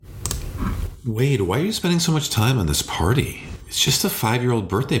Wade, why are you spending so much time on this party? It's just a 5-year-old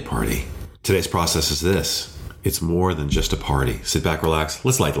birthday party. Today's process is this. It's more than just a party. Sit back, relax.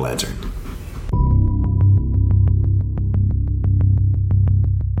 Let's light the lantern.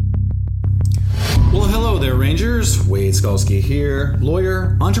 Well, hello there, Rangers. Wade Skalski here,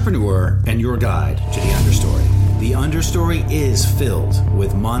 lawyer, entrepreneur, and your guide to the understory. The understory is filled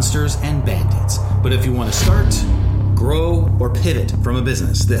with monsters and bandits. But if you want to start, grow, or pivot from a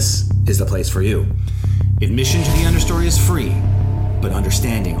business, this is the place for you. Admission to the understory is free, but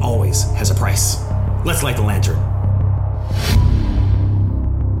understanding always has a price. Let's light the lantern.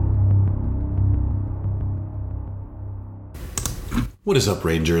 What is up,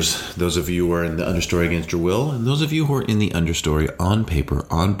 Rangers? Those of you who are in the understory against your will, and those of you who are in the understory on paper,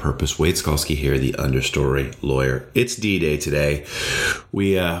 on purpose. Wade Skalski here, the understory lawyer. It's D-Day today.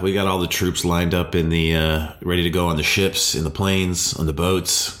 We got all the troops lined up in the ready to go on the ships, in the planes, on the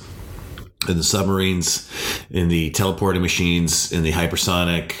boats, in the submarines, in the teleporting machines, in the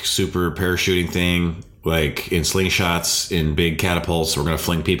hypersonic super parachuting thing, like in slingshots, in big catapults. We're going to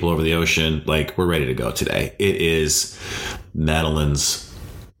fling people over the ocean. Like, we're ready to go today. It is Madeline's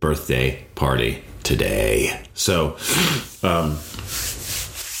birthday party today. So,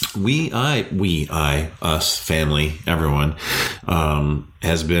 us, family, everyone,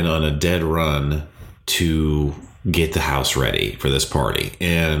 has been on a dead run to get the house ready for this party.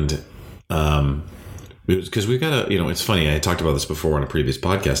 And, because we've got to, it's funny. I talked about this before on a previous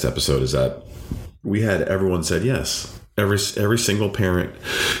podcast episode, is that we had everyone said yes. Every single parent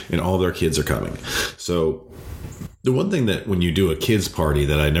and all their kids are coming. So the one thing that when you do a kids party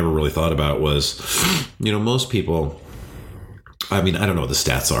that I never really thought about was, most people, I mean, I don't know what the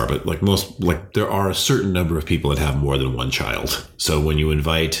stats are, but there are a certain number of people that have more than one child. So when you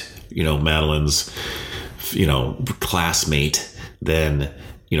invite, Madeline's, classmate, then,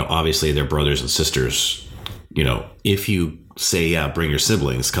 obviously they're brothers and sisters. If you say, yeah, bring your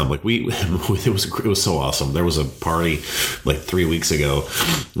siblings, come. It was so awesome. There was a party like 3 weeks ago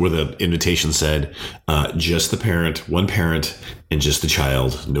where the invitation said, just the parent, one parent, and just the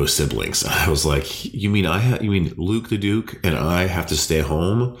child, no siblings. I was like, you mean Luke the Duke and I have to stay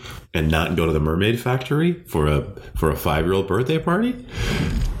home and not go to the Mermaid Factory for a 5-year-old birthday party?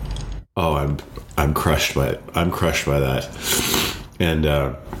 Oh, I'm crushed by it. I'm crushed by that. And,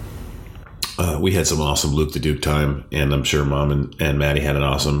 we had some awesome Luke the Duke time, and I'm sure Mom and Maddie had an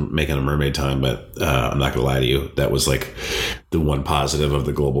awesome Making a Mermaid time, but I'm not going to lie to you. That was like the one positive of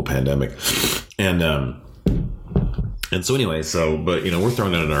the global pandemic. And so anyway, but we're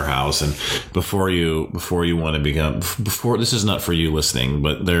throwing it in our house, and before you want to this is not for you listening,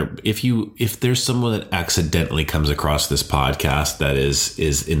 but if there's someone that accidentally comes across this podcast that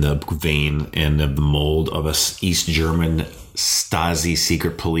is in the vein and of the mold of a East German Stasi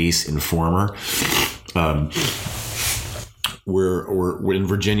secret police informer, we're in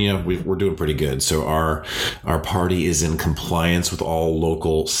Virginia. We're doing pretty good. So our party is in compliance with all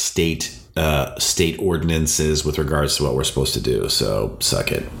local state ordinances with regards to what we're supposed to do. So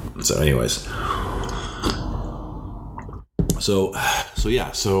suck it. So anyways, so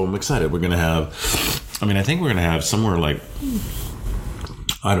I'm excited. We're gonna have, I think we're gonna have somewhere like,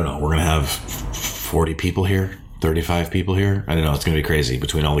 I don't know, we're gonna have 40 people here, 35 people here. I don't know. It's going to be crazy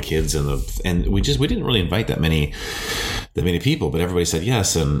between all the kids and we didn't really invite that many people, but everybody said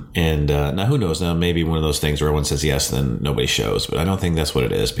yes. And now who knows? Now maybe one of those things where everyone says yes, and then nobody shows. But I don't think that's what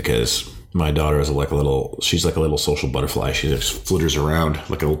it is, because my daughter is she's like a little social butterfly. She just flitters around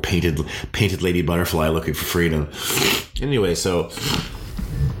like a little painted lady butterfly looking for freedom. Anyway, so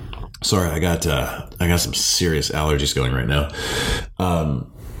sorry, I got some serious allergies going right now.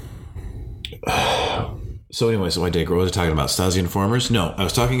 So anyway, what was I talking about? Stasi informers? No, I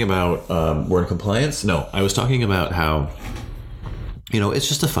was talking about we're in compliance. No, I was talking about how, it's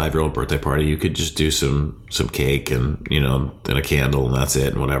just a 5-year-old birthday party. You could just do some cake and, and a candle, and that's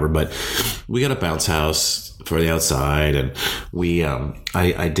it, and whatever. But we got a bounce house for the outside, and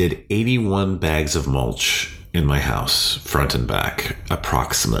I did 81 bags of mulch in my house, front and back,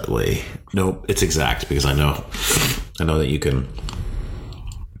 approximately. Nope, it's exact, because I know that you can.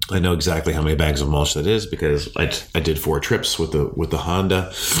 I know exactly how many bags of mulch that is, because I did 4 trips with the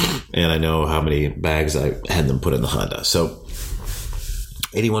Honda, and I know how many bags I had them put in the Honda. So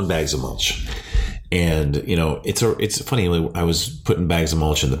 81 bags of mulch. And, it's funny. I was putting bags of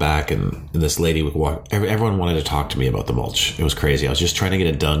mulch in the back, and this lady would walk. Everyone wanted to talk to me about the mulch. It was crazy. I was just trying to get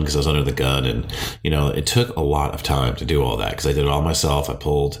it done because I was under the gun. And, it took a lot of time to do all that, because I did it all myself. I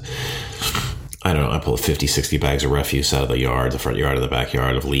pulled 50, 60 bags of refuse out of the yard, the front yard and the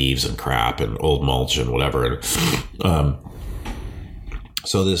backyard, of leaves and crap and old mulch and whatever. And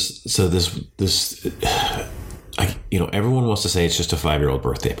So everyone wants to say it's just a 5-year-old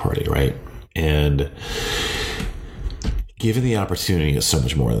birthday party, right? And given the opportunity, it's so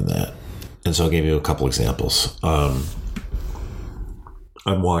much more than that. And so I'll give you a couple examples.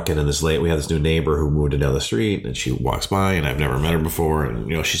 I'm walking in we have this new neighbor who moved in down the street, and she walks by, and I've never met her before.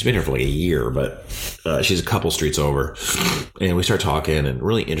 And, she's been here for like a year, but she's a couple streets over, and we start talking, and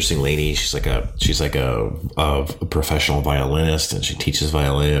really interesting lady. She's like a professional violinist, and she teaches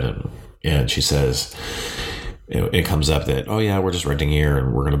violin. And she says, it comes up that, oh yeah, we're just renting here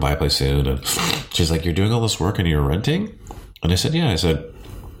and we're going to buy a place soon. And she's like, you're doing all this work and you're renting? And I said, yeah. I said,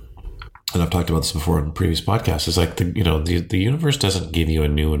 and I've talked about this before in previous podcasts, it's like, the universe doesn't give you a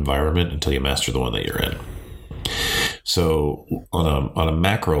new environment until you master the one that you're in. So on a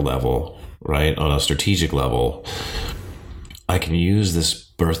macro level, right, on a strategic level, I can use this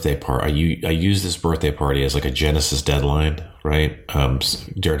birthday party. I use this birthday party as like a Genesis deadline, right?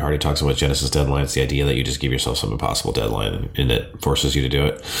 Darren Hardy talks about Genesis deadline. It's the idea that you just give yourself some impossible deadline and it forces you to do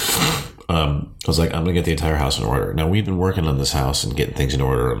it. I was like, I'm going to get the entire house in order. Now, we've been working on this house and getting things in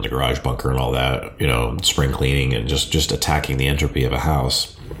order and the garage bunker and all that, spring cleaning and just attacking the entropy of a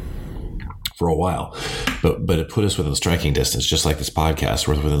house for a while. But it put us within striking distance, just like this podcast,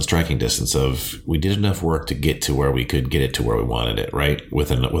 we're within striking distance of, we did enough work to get to where we could get it to where we wanted it, right?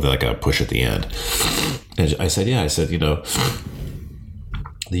 With like a push at the end. And I said, the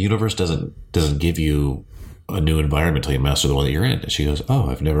universe doesn't give you a new environment until you master the one that you're in. And she goes, oh,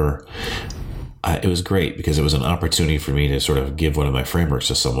 it was great because it was an opportunity for me to sort of give one of my frameworks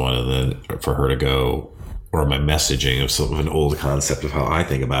to someone, and then for her to go, or my messaging of some of an old concept of how I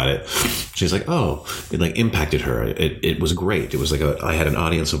think about it. She's like, oh, it like impacted her. It was great. It was like I had an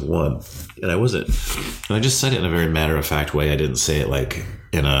audience of one, and I wasn't. And I just said it in a very matter of fact way. I didn't say it like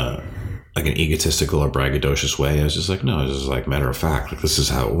in an egotistical or braggadocious way. I was just like, no, it's just like matter of fact. Like, this is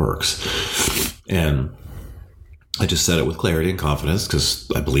how it works. And I just said it with clarity and confidence because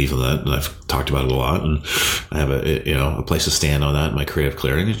I believe in that, and I've talked about it a lot, and I have a place to stand on that in my creative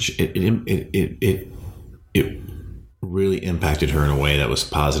clearing. It really impacted her in a way that was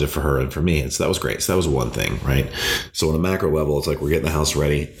positive for her and for me. And so that was great. So that was one thing, right? So on a macro level, it's like we're getting the house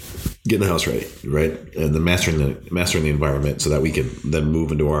ready, right? And then mastering the environment so that we can then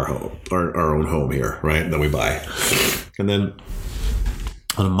move into our home, our own home here, right? And then we buy. And then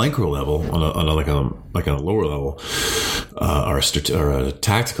on a micro level, on a lower level, or a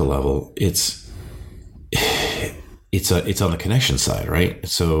tactical level, it's on the connection side, right?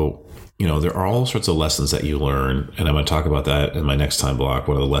 So, there are all sorts of lessons that you learn, and I'm going to talk about that in my next time block.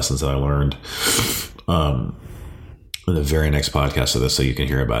 One of the lessons that I learned in the very next podcast of this, so you can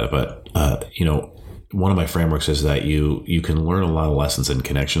hear about it. But one of my frameworks is that you can learn a lot of lessons in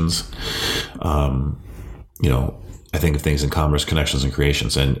connections. I think of things in commerce, connections, and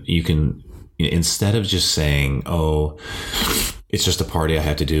creations, and you can, instead of just saying, oh, it's just a party I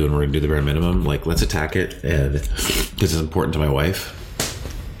have to do and we're going to do the bare minimum, like, let's attack it. And because it's important to my wife,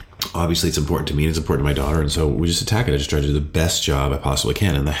 obviously it's important to me and it's important to my daughter. And so we just attack it. I just try to do the best job I possibly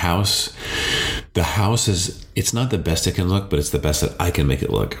can. And the house is, it's not the best it can look, but it's the best that I can make it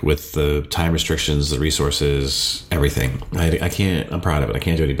look with the time restrictions, the resources, everything. I'm proud of it. I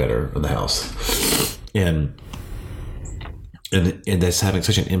can't do any better on the house. And that's having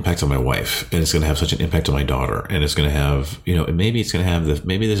such an impact on my wife, and it's going to have such an impact on my daughter, and it's going to have, maybe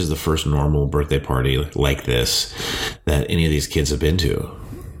this is the first normal birthday party like this that any of these kids have been to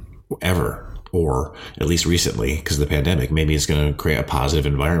ever, or at least recently because of the pandemic. Maybe it's going to create a positive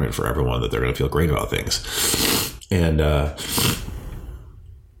environment for everyone that they're going to feel great about things. And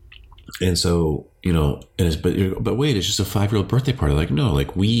so, but wait, it's just a 5-year-old birthday party. Like, no,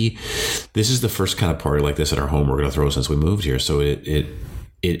 like this is the first kind of party like this at our home we're going to throw since we moved here. So it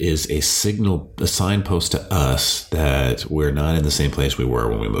is a signpost to us that we're not in the same place we were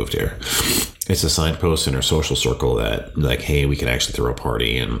when we moved here. It's a signpost in our social circle that, like, hey, we can actually throw a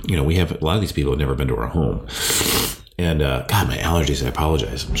party. And, we have a lot of these people have never been to our home. And, God, my allergies, I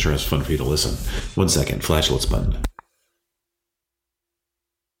apologize. I'm sure it's fun for you to listen. 1 second, flatulence button.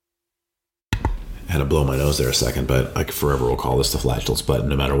 I had to blow my nose there a second, but I forever will call this the flatulence button,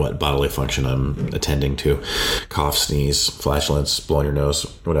 no matter what bodily function I'm attending to. Cough, sneeze, flatulence, blowing your nose,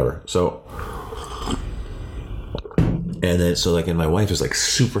 whatever. So, and my wife is like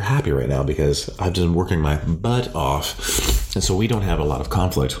super happy right now because I've been working my butt off. And so we don't have a lot of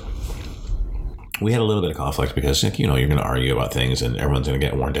conflict. We had a little bit of conflict because, you're going to argue about things and everyone's going to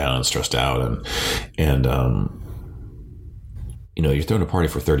get worn down and stressed out. And you're throwing a party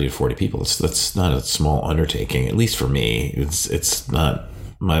for 30 to 40 people. That's not a small undertaking, at least for me. It's not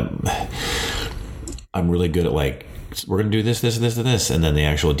I'm really good at, like, we're going to do this, and this. And then the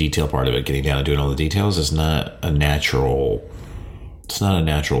actual detail part of it, getting down and doing all the details, is not a natural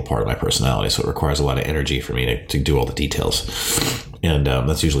part of my personality. So it requires a lot of energy for me to do all the details. And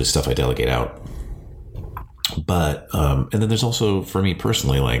that's usually stuff I delegate out. But, and then there's also, for me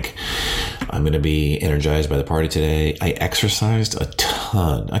personally, like, I'm going to be energized by the party today. I exercised a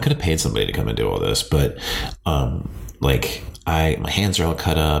ton. I could have paid somebody to come and do all this, but, my hands are all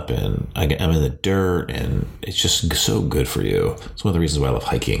cut up and I'm in the dirt, and it's just so good for you. It's one of the reasons why I love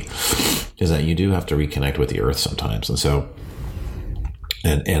hiking, is that you do have to reconnect with the earth sometimes. And so,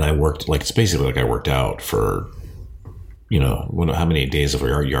 and I worked, like, it's basically like I worked out for, how many days of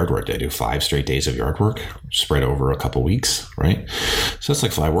yard work did I do? 5 straight days of yard work spread over a couple weeks, right? So that's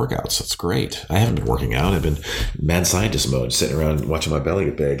like 5 workouts. That's great. I haven't been working out. I've been mad scientist mode, sitting around watching my belly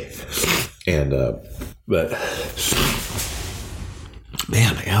get big. And, but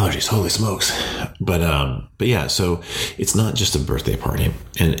man, my allergies, holy smokes. But yeah, so it's not just a birthday party.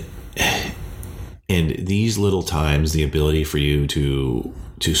 And these little times, the ability for you to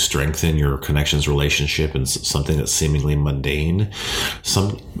strengthen your connections relationship and something that's seemingly mundane.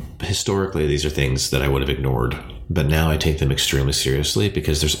 Historically, these are things that I would have ignored, but now I take them extremely seriously,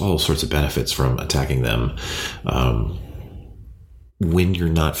 because there's all sorts of benefits from attacking them. When you're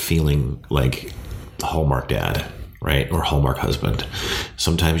not feeling like the Hallmark dad, right? Or Hallmark husband.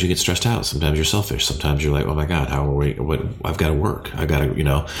 Sometimes you get stressed out. Sometimes you're selfish. Sometimes you're like, oh my God, I've got to work. I've got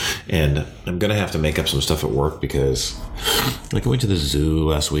to, and I'm going to have to make up some stuff at work, because like I went to the zoo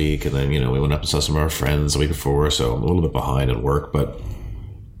last week, and then, we went up and saw some of our friends the week before. So I'm a little bit behind at work, but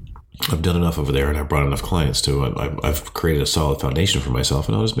I've done enough over there, and I've brought enough clients to, I've created a solid foundation for myself,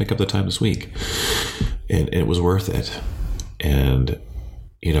 and I'll just make up the time this week. And it was worth it. And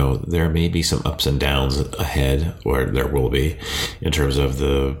there may be some ups and downs ahead, or there will be, in terms of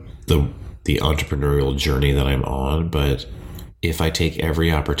the entrepreneurial journey that I'm on. But if I take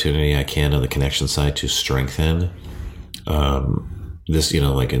every opportunity I can on the connection side to strengthen this,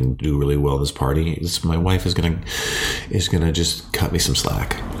 and do really well in this party, my wife is gonna just cut me some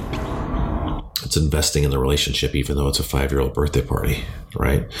slack. It's investing in the relationship, even though it's a 5-year-old birthday party,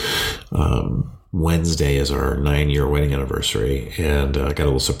 right? Wednesday is our 9-year wedding anniversary, and I got a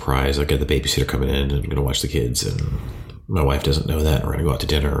little surprise. I got the babysitter coming in, and I'm going to watch the kids, and my wife doesn't know that. We're going to go out to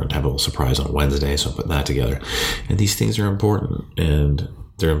dinner and have a little surprise on Wednesday, so I'm putting that together. And these things are important, and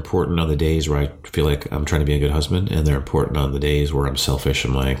they're important on the days where I feel like I'm trying to be a good husband, and they're important on the days where I'm selfish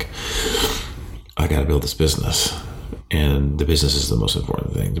and like, I got to build this business. And the business is the most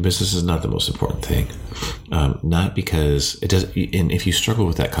important thing. The business is not the most important thing. Not because it does, and if you struggle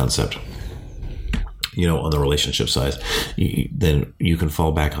with that concept, on the relationship side, then you can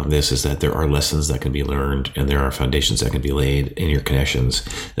fall back on this, is that there are lessons that can be learned, and there are foundations that can be laid in your connections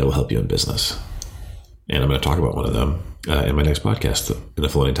that will help you in business. And I'm going to talk about one of them in my next podcast, in the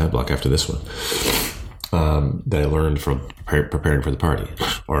Floating Time Block after this one, that I learned from preparing for the party,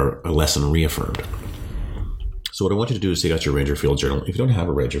 or a lesson reaffirmed. So what I want you to do is take out your Ranger Field Journal. If you don't have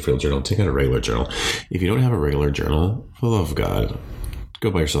a Ranger Field Journal, take out a regular journal. If you don't have a regular journal, for the love of God,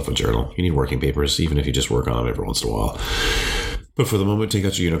 go buy yourself a journal. You need working papers, even if you just work on them every once in a while. But for the moment, take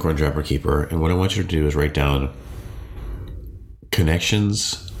out your Unicorn Trapper Keeper. And what I want you to do is write down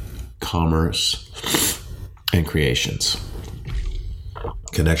connections, commerce, and creations.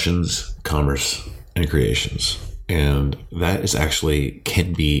 Connections, commerce, and creations. And that is actually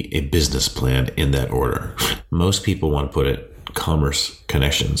can be a business plan in that order. Most people want to put it commerce,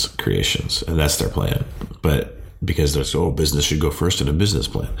 connections, creations, and that's their plan. But because there's, business should go first in a business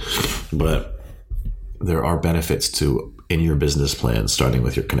plan. But there are benefits to in your business plan starting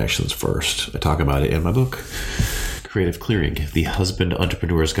with your connections first. I talk about it in my book, Creative Clearing, The Husband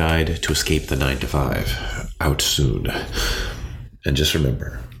Entrepreneur's Guide to Escape the 9-to-5. Out soon. And just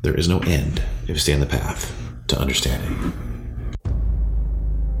remember, there is no end if you stay on the path to understanding.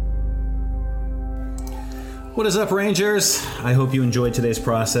 What is up, Rangers? I hope you enjoyed today's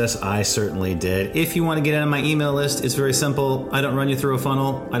process. I certainly did. If you want to get on my email list, it's very simple. I don't run you through a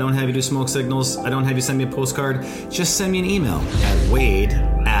funnel. I don't have you do smoke signals. I don't have you send me a postcard. Just send me an email at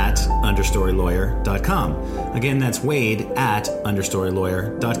wade@understorylawyer.com. Again, that's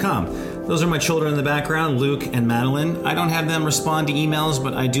wade@understorylawyer.com. Those are my children in the background, Luke and Madeline. I don't have them respond to emails,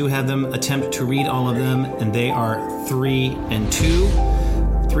 but I do have them attempt to read all of them, and they are 3 and 2.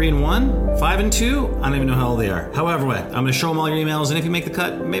 3 and 1, 5 and 2. I don't even know how old they are. However, I'm going to show them all your emails, and if you make the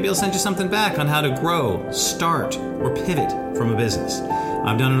cut, maybe I'll send you something back on how to grow, start, or pivot from a business.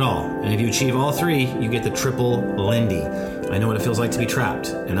 I've done it all. And if you achieve all three, you get the triple Lindy. I know what it feels like to be trapped,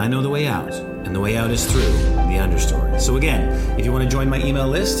 and I know the way out. And the way out is through the understory. So again, if you want to join my email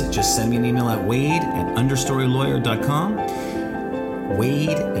list, just send me an email at wade@understorylawyer.com.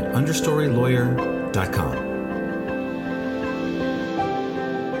 wade@understorylawyer.com.